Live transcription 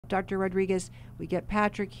Dr. Rodriguez, we get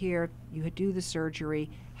Patrick here, you do the surgery.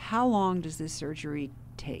 How long does this surgery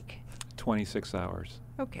take? 26 hours.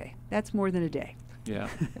 Okay, that's more than a day. Yeah.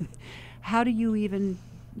 How do you even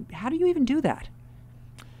do that?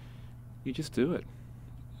 You just do it.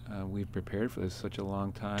 We've prepared for this such a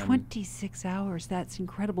long time. 26 hours, that's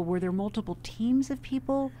incredible. Were there multiple teams of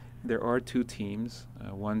people? There are 2 teams.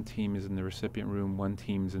 One team is in the recipient room, one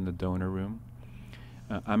team is in the donor room.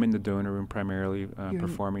 I'm in the donor room primarily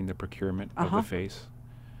performing the procurement of the face.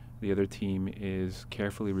 The other team is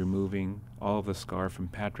carefully removing all of the scar from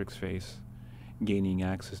Patrick's face, gaining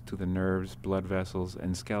access to the nerves, blood vessels,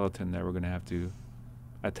 and skeleton that we're going to have to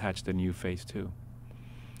attach the new face to.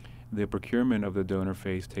 The procurement of the donor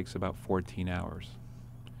face takes about 14 hours.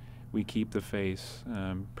 We keep the face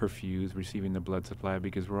perfused, receiving the blood supply,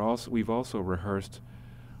 because we've also rehearsed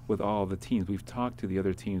with all the teams. We've talked to the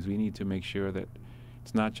other teams. We need to make sure that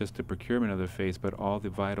it's not just the procurement of the face, but all the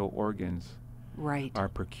vital organs are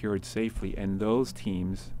procured safely. And those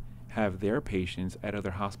teams have their patients at other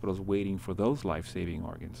hospitals waiting for those life-saving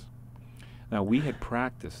organs. Now, we had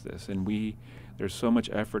practiced this, and there's so much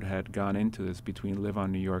effort had gone into this between Live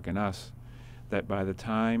On New York and us that by the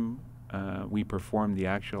time we performed the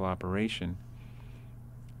actual operation,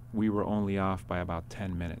 we were only off by about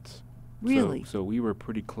 10 minutes. Really? So we were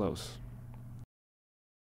pretty close.